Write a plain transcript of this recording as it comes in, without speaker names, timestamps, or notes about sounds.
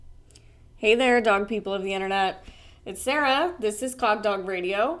Hey there, dog people of the internet. It's Sarah. This is Cog Dog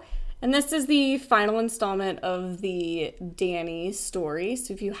Radio, and this is the final installment of the Danny story.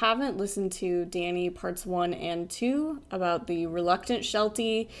 So if you haven't listened to Danny parts 1 and 2 about the reluctant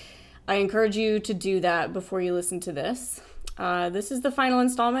Sheltie, I encourage you to do that before you listen to this. This is the final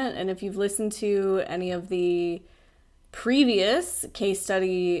installment, and if you've listened to any of the previous case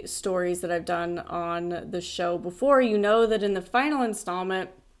study stories that I've done on the show before, you know that in the final installment,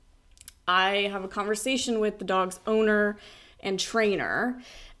 I have a conversation with the dog's owner and trainer.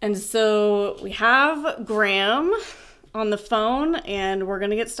 And so we have Graham on the phone, and we're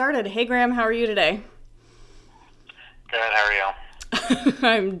going to get started. Hey, Graham, how are you today? Good, how are you?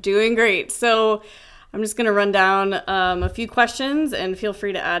 I'm doing great. So I'm just going to run down a few questions, and feel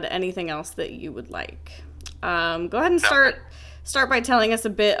free to add anything else that you would like. Go ahead and start by telling us a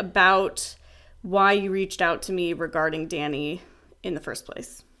bit about why you reached out to me regarding Danny in the first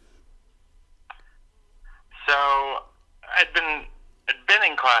place. So, I'd been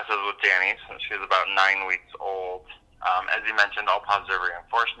in classes with Danny since she was about 9 weeks old. As you mentioned, all positive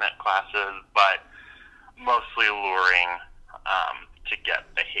reinforcement classes, but mostly luring to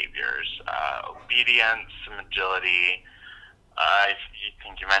get behaviors. Obedience, some agility. I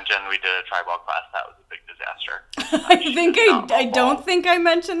think you mentioned we did a tri-ball class. That was a big disaster. I don't think I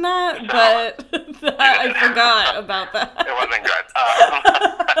mentioned that, but I forgot about that. It wasn't good.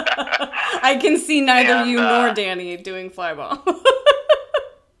 I can see neither you nor Danny doing flyball.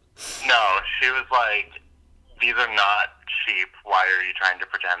 No, she was like, these are not sheep. Why are you trying to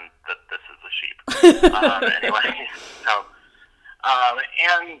pretend that this is a sheep? Anyway, so,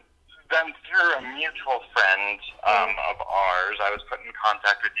 and then through a mutual friend of ours, I was put in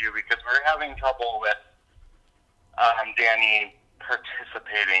contact with you because we were having trouble with Danny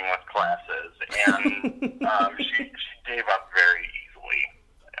participating with classes, and she gave up very easily.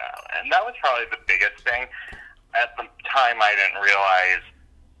 And that was probably the biggest thing. At the time, I didn't realize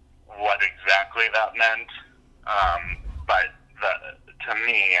what exactly that meant, but to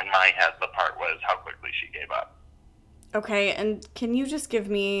me, in my head, the part was how quickly she gave up. Okay, and can you just give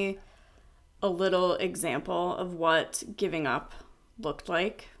me a little example of what giving up looked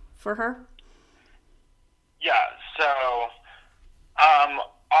like for her? Yeah, so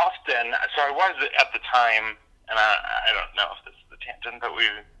often, so I was at the time, and I don't know if this is the tangent that we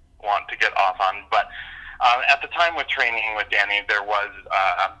want to get off on, but at the time with training with Danny, there was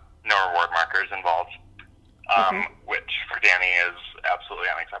no reward markers involved, which for Danny is absolutely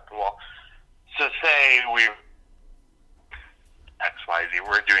unacceptable. So say XYZ,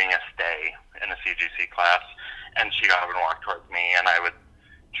 we're doing a stay in a CGC class, and she got up and walked towards me, and I would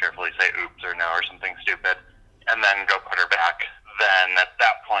cheerfully say oops or no or something stupid, and then go put her back. Then at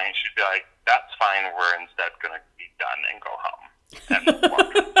that point, she'd be like, that's fine, we're instead going to be done and go home. And walk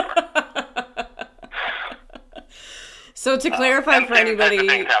to the door. So to clarify for anybody...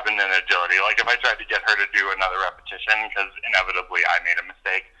 Things happened in agility. Like if I tried to get her to do another repetition, because inevitably I made a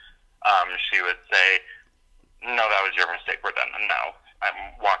mistake, she would say, no, that was your mistake, we're done. And now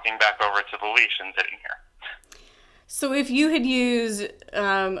I'm walking back over to the leash and sitting here. So if you had used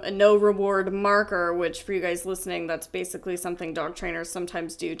a no reward marker, which for you guys listening, that's basically something dog trainers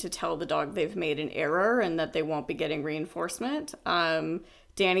sometimes do to tell the dog they've made an error and that they won't be getting reinforcement,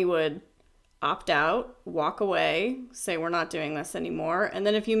 Danny would opt out, walk away, say we're not doing this anymore. And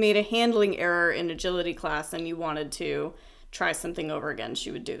then if you made a handling error in agility class and you wanted to try something over again, she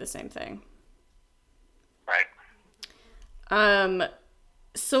would do the same thing. Right.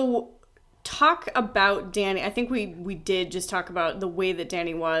 So talk about Danny. I think we did just talk about the way that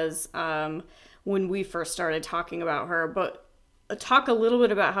Danny was when we first started talking about her, but talk a little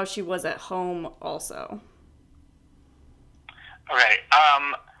bit about how she was at home also. Okay.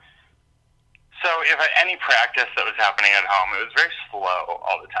 So if any practice that was happening at home, it was very slow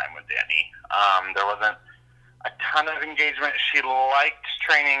all the time with Danny. There wasn't a ton of engagement. She liked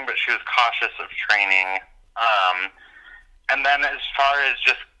training, but she was cautious of training. And then as far as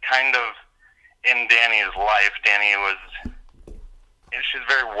just kind of in Danny's life, she's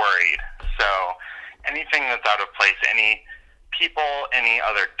very worried. So anything that's out of place, any people, any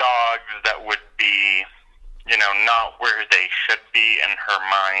other dogs that would be, not where they should be in her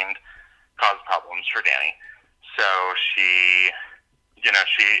mind, cause problems for Danny. So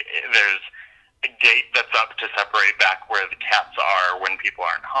there's a gate that's up to separate back where the cats are when people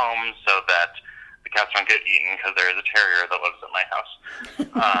aren't home so that the cats don't get eaten because there is a terrier that lives at my house.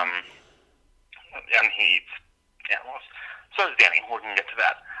 And he eats animals. So does Danny. We can get to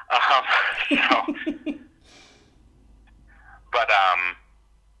that.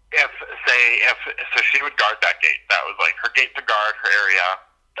 If she would guard that gate. That was like her gate to guard her area.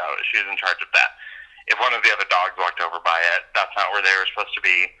 she's in charge of that. If one of the other dogs walked over by it, that's not where they were supposed to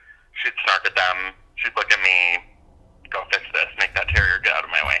be. She'd snark at them. She'd look at me, go fix this, make that terrier get out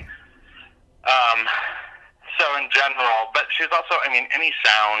of my way. So in general, but she's also, I mean, any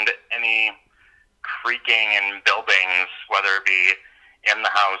sound, any creaking in buildings, whether it be in the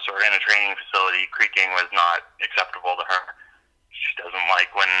house or in a training facility, creaking was not acceptable to her. She doesn't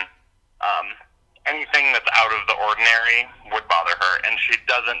like when anything that's out of the ordinary would bother her. And she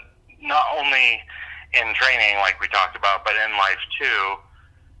doesn't, not only in training like we talked about, but in life too,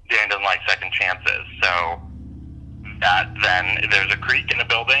 Danny doesn't like second chances. So that then, if there's a creak in a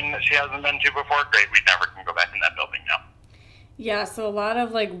building that she hasn't been to before, great, we never can go back in that building now. Yeah, so a lot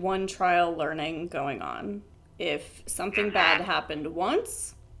of like one trial learning going on. If something bad happened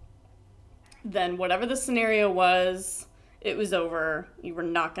once, then whatever the scenario was, it was over. You were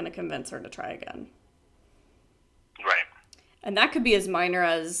not going to convince her to try again. Right. And that could be as minor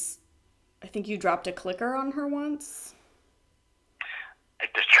as, I think you dropped a clicker on her once. I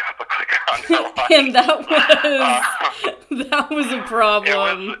did drop a clicker on her once. And that was a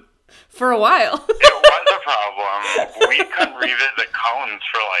problem for a while. It was a problem. We couldn't revisit cones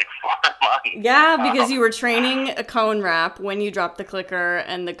for like 4 months. Yeah, because you were training a cone wrap when you dropped the clicker,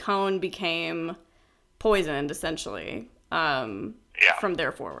 and the cone became poisoned, essentially, from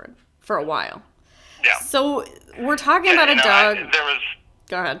there forward, for a while. Yeah. So we're talking about a dog.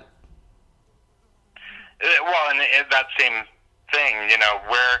 Go ahead. Well, and that same thing,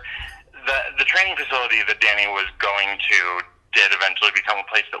 where the training facility that Danny was going to did eventually become a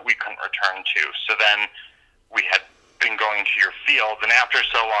place that we couldn't return to. So then we had been going to your field, and after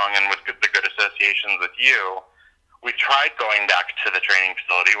so long and with the good associations with you, we tried going back to the training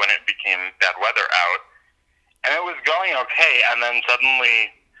facility when it became bad weather out, and it was going okay, and then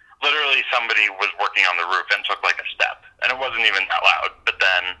suddenly, literally somebody was working on the roof and took like a step, and it wasn't even that loud, but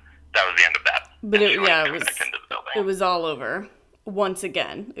then that was the end of that. But it was all over. Once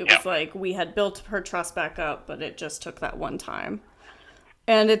again, it was like we had built her trust back up, but it just took that one time.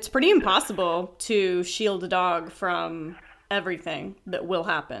 And it's pretty impossible to shield a dog from everything that will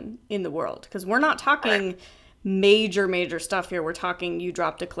happen in the world. Because we're not talking major stuff here. We're talking you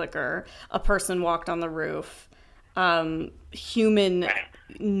dropped a clicker, a person walked on the roof, human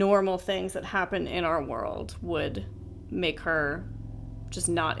normal things that happen in our world would make her just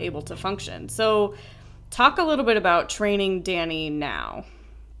not able to function. So talk a little bit about training Danny now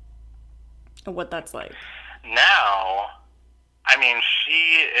and what that's like. Now, I mean,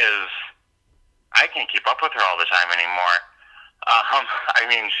 I can't keep up with her all the time anymore. I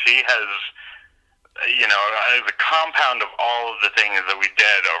mean, she has, the compound of all of the things that we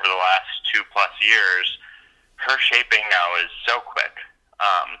did over the last 2+ years, her shaping now is so quick.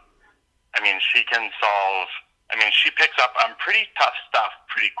 I mean, she picks up on pretty tough stuff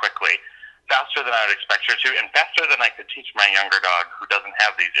pretty quickly. Faster than I would expect her to, and faster than I could teach my younger dog who doesn't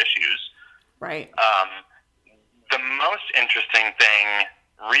have these issues. Right. The most interesting thing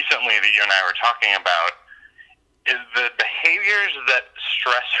recently that you and I were talking about is the behaviors that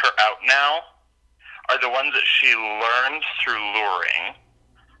stress her out now are the ones that she learned through luring.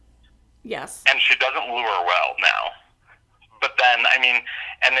 Yes. And she doesn't lure well now. But then, I mean,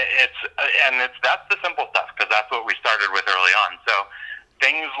 that's the simple stuff, because that's what we started with early on. So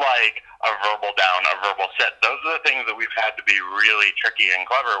things like a verbal down, a verbal sit, those are the things that we've had to be really tricky and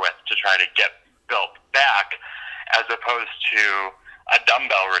clever with to try to get built back, as opposed to a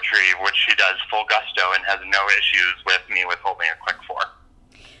dumbbell retrieve, which she does full gusto and has no issues with me withholding a click for.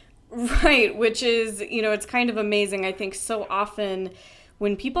 Right, which is, it's kind of amazing. I think so often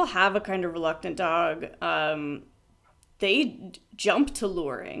when people have a kind of reluctant dog, they jump to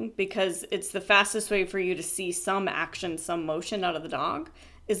luring because it's the fastest way for you to see some action, some motion out of the dog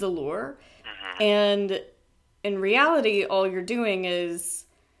is a lure. Mm-hmm. And in reality, all you're doing is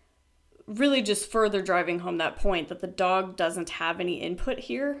really just further driving home that point that the dog doesn't have any input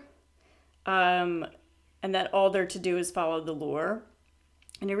here. And that all they're to do is follow the lure.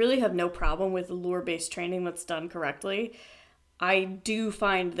 And I really have no problem with lure-based training that's done correctly. I do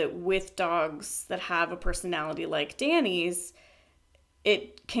find that with dogs that have a personality like Danny's,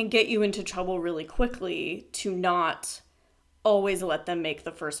 it can get you into trouble really quickly to not always let them make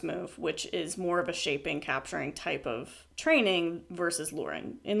the first move, which is more of a shaping, capturing type of training versus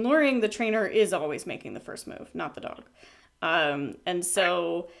luring. In luring, the trainer is always making the first move, not the dog. And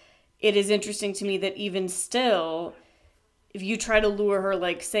so it is interesting to me that even still, if you try to lure her,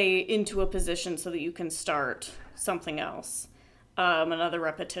 like, say, into a position so that you can start something else, another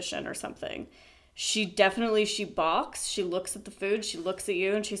repetition or something, she balks, she looks at the food, she looks at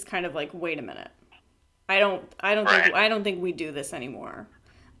you, and she's kind of like, wait a minute. I don't think we do this anymore.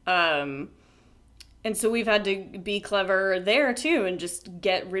 And so we've had to be clever there too and just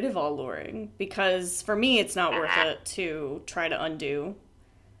get rid of all luring, because for me it's not worth it to try to undo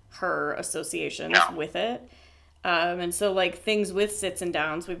her associations with it. And so like things with sits and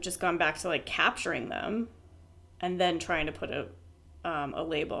downs, we've just gone back to like capturing them and then trying to put a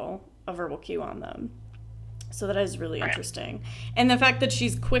label, a verbal cue on them. So that is really interesting. And the fact that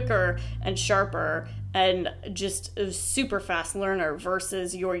she's quicker and sharper and just a super fast learner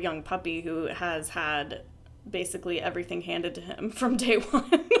versus your young puppy who has had basically everything handed to him from day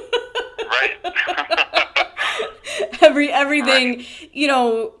one. Right. Everything, you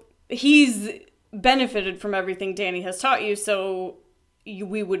know, he's benefited from everything Danny has taught you, so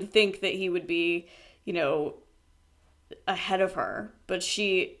we would think that he would be, you know, ahead of her. But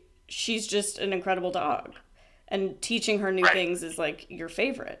she's just an incredible dog. And teaching her new things is like your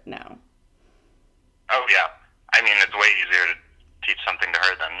favorite now. Oh, yeah. I mean, it's way easier to teach something to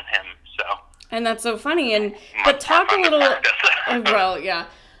her than him, so. And that's so funny. But talk a little... well, yeah.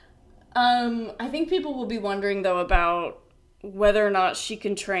 I think people will be wondering, though, about whether or not she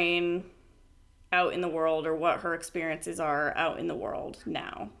can train out in the world or what her experiences are out in the world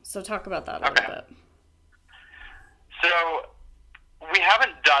now. So talk about that a little bit. So we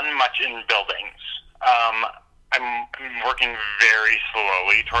haven't done much in buildings. I'm working very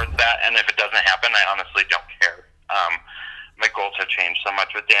slowly towards that, and if it doesn't happen, I honestly don't care. My goals have changed so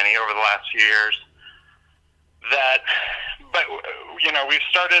much with Danny over the last few years but you know, we've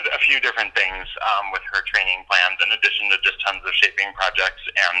started a few different things with her training plans, in addition to just tons of shaping projects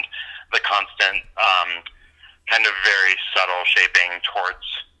and the constant kind of very subtle shaping towards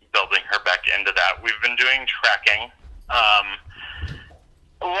building her back into that. We've been doing tracking.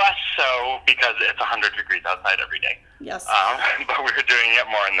 Less so because it's 100 degrees outside every day. Yes. But we're doing it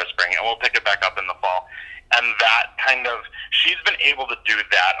more in the spring, and we'll pick it back up in the fall. And that kind of, she's been able to do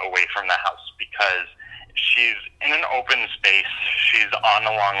that away from the house because she's in an open space. She's on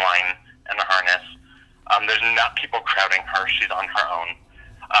a long line in a harness. There's not people crowding her. She's on her own.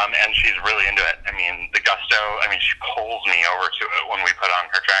 And she's really into it. I mean, the gusto, she pulls me over to it when we put on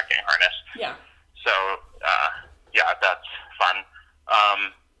her tracking harness. Yeah. So, yeah, that's fun.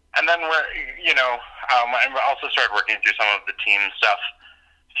 And then I've also started working through some of the team stuff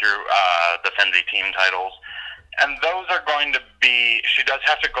through the Fenzi team titles. And those are going to be, she does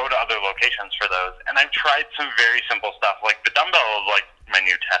have to go to other locations for those. And I've tried some very simple stuff. Like the dumbbell is like my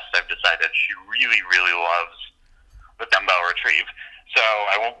new test, I've decided. She really, really loves the dumbbell retrieve. So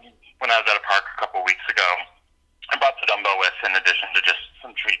when I was at a park a couple weeks ago, I brought the dumbbell with in addition to just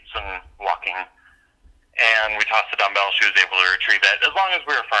some treats and walking. And we tossed the dumbbell. She was able to retrieve it as long as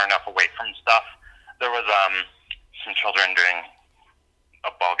we were far enough away from stuff. There was some children doing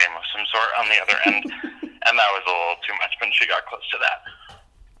a ball game of some sort on the other end, and that was a little too much when she got close to that.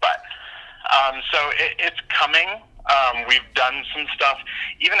 But so it's coming. We've done some stuff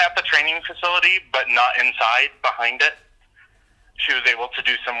even at the training facility, but not inside behind it. She was able to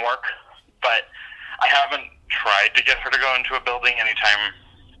do some work, but I haven't tried to get her to go into a building anytime,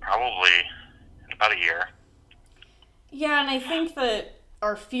 probably about a year. Yeah, and I think that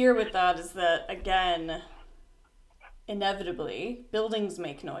our fear with that is that, again, inevitably, buildings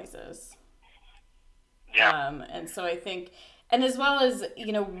make noises. Yeah. And so I think, and as well as,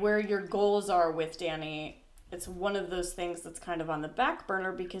 you know, where your goals are with Danny, it's one of those things that's kind of on the back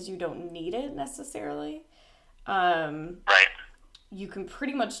burner because you don't need it necessarily. Right. You can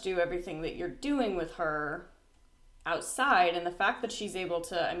pretty much do everything that you're doing with her outside, and the fact that she's able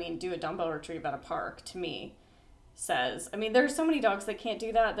to, do a dumbbell retrieve at a park, to me, says, there are so many dogs that can't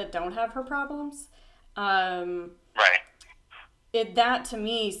do that don't have her problems. Right. That, to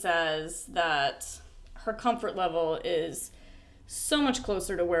me, says that her comfort level is so much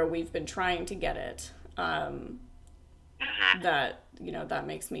closer to where we've been trying to get it, that, that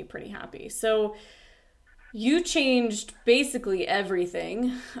makes me pretty happy. So you changed basically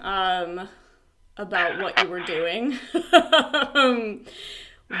everything, about what you were doing.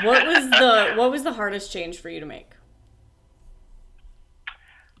 What was the hardest change for you to make?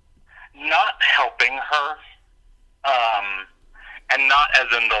 Not helping her, and not as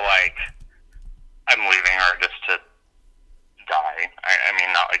in the I'm leaving her just to die.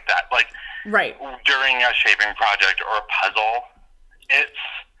 Not like that. Right. During a shaping project or a puzzle,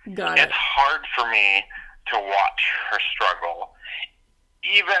 it's hard for me to watch her struggle.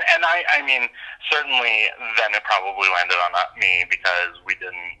 Certainly then it probably landed on me because we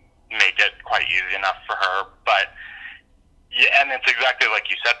didn't make it quite easy enough for her. But, yeah, and it's exactly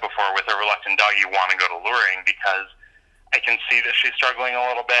like you said before, with a reluctant dog, you want to go to luring because I can see that she's struggling a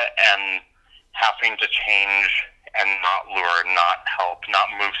little bit and having to change and not lure, not help, not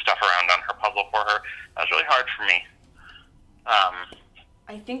move stuff around on her puzzle for her. That was really hard for me.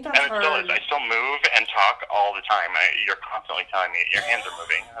 I think that's hard. Still is. I still move and talk all the time. You're constantly telling me your hands are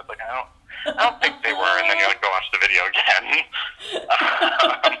moving. I was like, I don't think they were. And then you go watch the video again.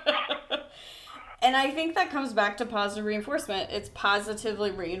 And I think that comes back to positive reinforcement. It's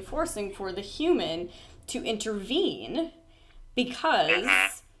positively reinforcing for the human to intervene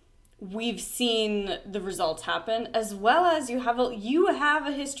because we've seen the results happen, as well as you have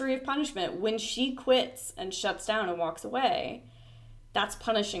a history of punishment. When she quits and shuts down and walks away, that's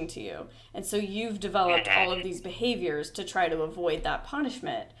punishing to you. And so you've developed all of these behaviors to try to avoid that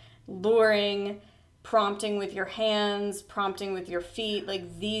punishment. Luring, prompting with your hands, prompting with your feet,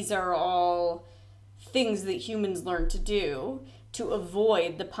 like these are all things that humans learn to do to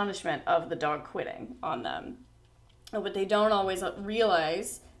avoid the punishment of the dog quitting on them. And what they don't always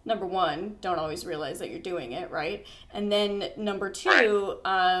realize, number one, don't always realize that you're doing it, right? And then number two,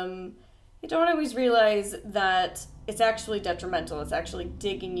 you don't always realize that it's actually detrimental. It's actually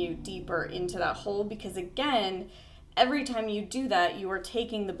digging you deeper into that hole because, again, every time you do that, you are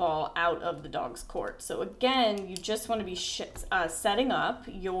taking the ball out of the dog's court. So, again, you just want to be setting up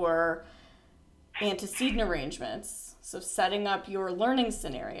your antecedent arrangements. So setting up your learning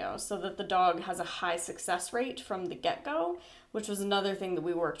scenario so that the dog has a high success rate from the get-go, which was another thing that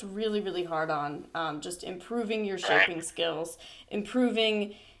we worked really, really hard on. Just improving your shaping skills,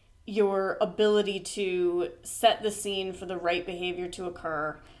 improving your ability to set the scene for the right behavior to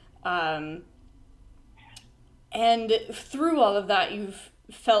occur. And through all of that, you've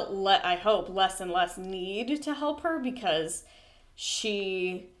felt, I hope, less and less need to help her because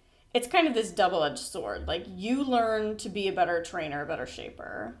it's kind of this double-edged sword. Like, you learn to be a better trainer, a better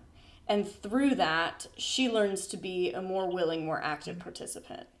shaper. And through that, she learns to be a more willing, more active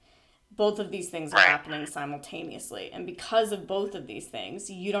participant. Both of these things are happening simultaneously. And because of both of these things,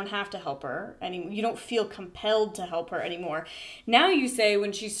 you don't have to help her anymore. You don't feel compelled to help her anymore. Now you say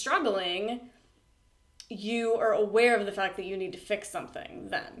when she's struggling, you are aware of the fact that you need to fix something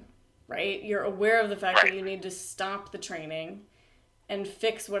then, right? You're aware of the fact that you need to stop the training and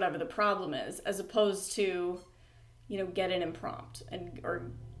fix whatever the problem is, as opposed to, get in and prompt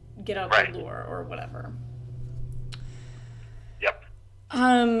or get out the lure or whatever. Yep.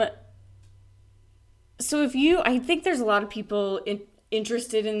 So I think there's a lot of people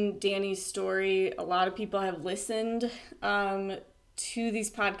interested in Danny's story. A lot of people have listened to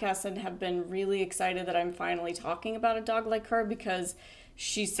these podcasts and have been really excited that I'm finally talking about a dog like her because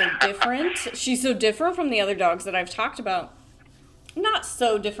she's so different. She's so different from the other dogs that I've talked about. Not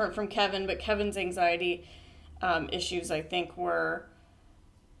so different from Kevin, but Kevin's anxiety issues, I think, were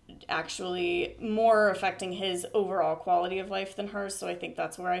actually more affecting his overall quality of life than hers, so I think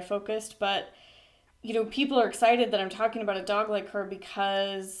that's where I focused. But, people are excited that I'm talking about a dog like her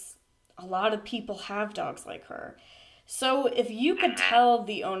because a lot of people have dogs like her. So if you could tell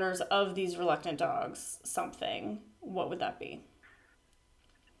the owners of these reluctant dogs something, what would that be?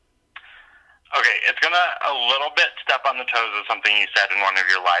 Okay, it's going to a little bit step on the toes of something you said in one of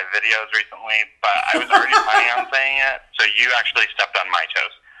your live videos recently, but I was already planning on saying it, so you actually stepped on my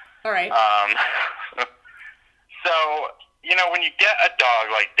toes. All right. So, when you get a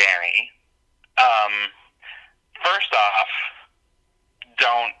dog like Danny, first off,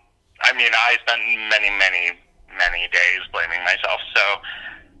 I spent many days blaming myself, so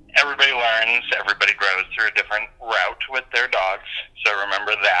everybody learns, everybody grows through a different route with their dogs, so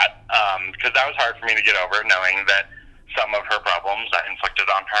remember that, because that was hard for me to get over, knowing that some of her problems I inflicted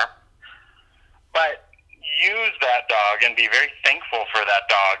on her. But use that dog and be very thankful for that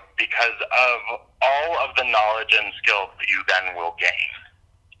dog because of all of the knowledge and skills that you then will gain.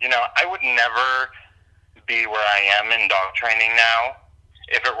 I would never be where I am in dog training now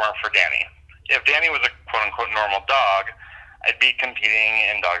if it weren't for Danny. If Danny was a quote-unquote normal dog, I'd be competing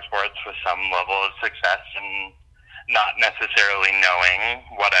in dog sports with some level of success and not necessarily knowing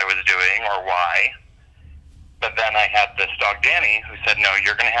what I was doing or why. But then I had this dog, Danny, who said, no,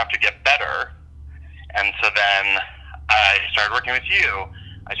 you're going to have to get better. And so then I started working with you.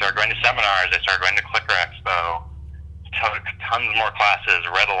 I started going to seminars. I started going to Clicker Expo. Took tons more classes,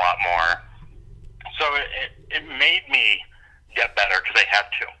 read a lot more. So it made me get better because I had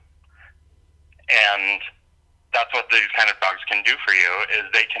to. And that's what these kind of dogs can do for you, is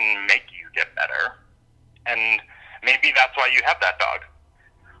they can make you get better. And maybe that's why you have that dog.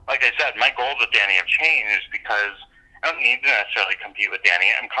 Like I said, my goals with Danny have changed because I don't need to necessarily compete with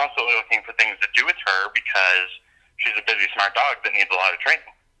Danny. I'm constantly looking for things to do with her because she's a busy, smart dog that needs a lot of training.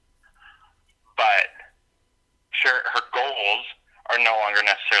 But sure, her goals are no longer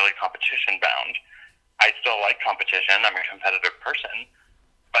necessarily competition bound. I still like competition. I'm a competitive person.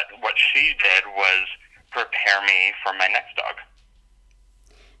 But what she did was prepare me for my next dog.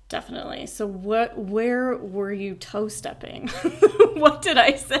 Definitely. So where were you toe stepping? What did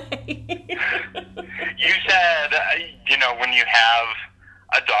I say? You said, when you have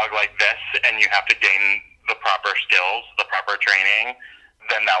a dog like this and you have to gain the proper skills, the proper training,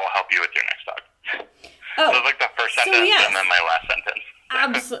 then that will help you with your next dog. Oh, so it's like the first sentence yes. and then my last sentence.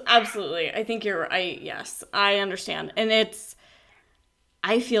 Absolutely. I think you're right. Yes, I understand. And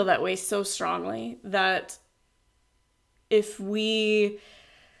I feel that way so strongly that if we,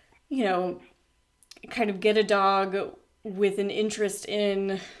 kind of get a dog with an interest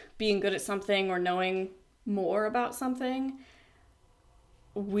in being good at something or knowing more about something,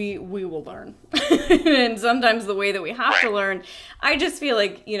 we will learn. And sometimes the way that we have to learn, I just feel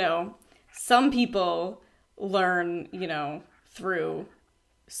like, some people learn, through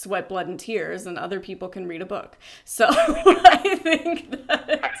sweat, blood, and tears, and other people can read a book. So I think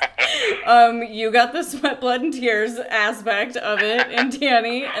that you got the sweat, blood, and tears aspect of it in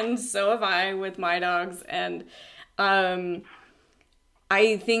Danny, and so have I with my dogs. And I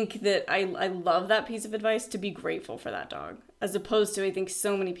think that I love that piece of advice, to be grateful for that dog, as opposed to, I think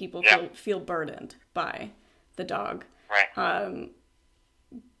so many people feel burdened by the dog. Right.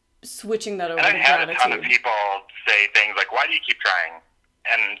 Switching that over and to I've had gratitude. A ton of people say things like, "Why do you keep trying?"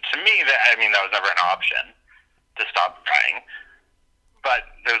 And to me, that was never an option to stop trying. But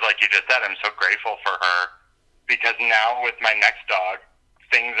there's, like you just said, I'm so grateful for her, because now with my next dog,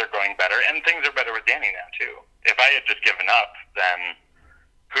 things are going better, and things are better with Danny now too. If I had just given up, then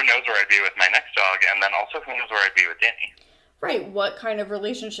who knows where I'd be with my next dog, and then also who knows where I'd be with Danny. Right. What kind of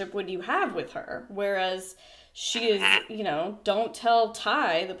relationship would you have with her? Whereas she is, don't tell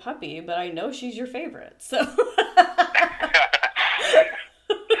Ty, the puppy, but I know she's your favorite. So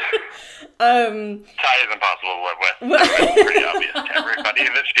Ty is impossible to live with. It's pretty obvious to everybody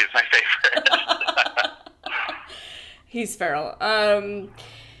that she's my favorite. He's feral.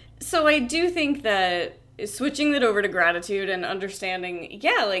 So I do think that switching that over to gratitude and understanding,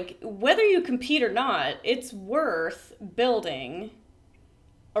 like whether you compete or not, it's worth building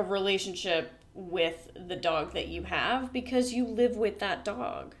a relationship with the dog that you have, because you live with that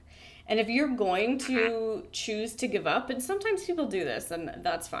dog. And if you're going to choose to give up, and sometimes people do this, and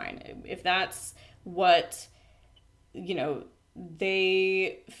that's fine. If that's what,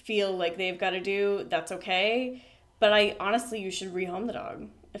 they feel like they've got to do, that's okay. But honestly, you should rehome the dog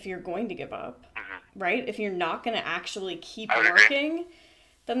if you're going to give up, right? If you're not going to actually keep working,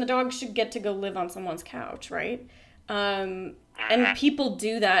 then the dog should get to go live on someone's couch, right? And people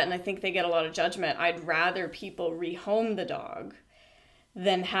do that, and I think they get a lot of judgment. I'd rather people rehome the dog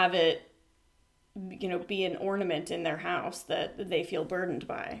than have it, be an ornament in their house that they feel burdened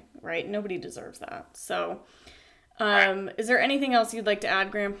by, right? Nobody deserves that. So, is there anything else you'd like to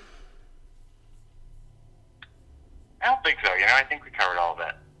add, Graham? I don't think so. I think we covered all of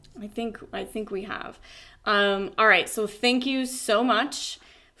it. I think we have. All right. So thank you so much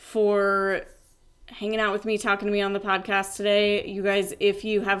for hanging out with me, talking to me on the podcast today. You guys, if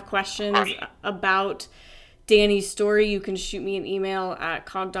you have questions about Danny's story, you can shoot me an email at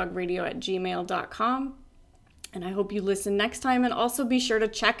cogdogradio@gmail.com. And I hope you listen next time. And also be sure to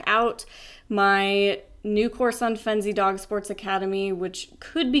check out my new course on Fenzi Dog Sports Academy, which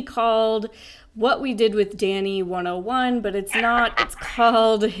could be called What We Did with Danny 101, but it's not. It's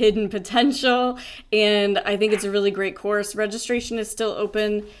called Hidden Potential. And I think it's a really great course. Registration is still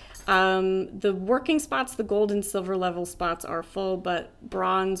open. The working spots, the gold and silver level spots are full, but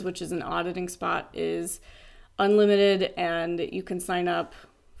bronze, which is an auditing spot, is unlimited, and you can sign up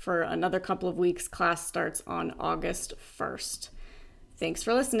for another couple of weeks. Class starts on August 1st. Thanks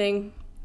for listening.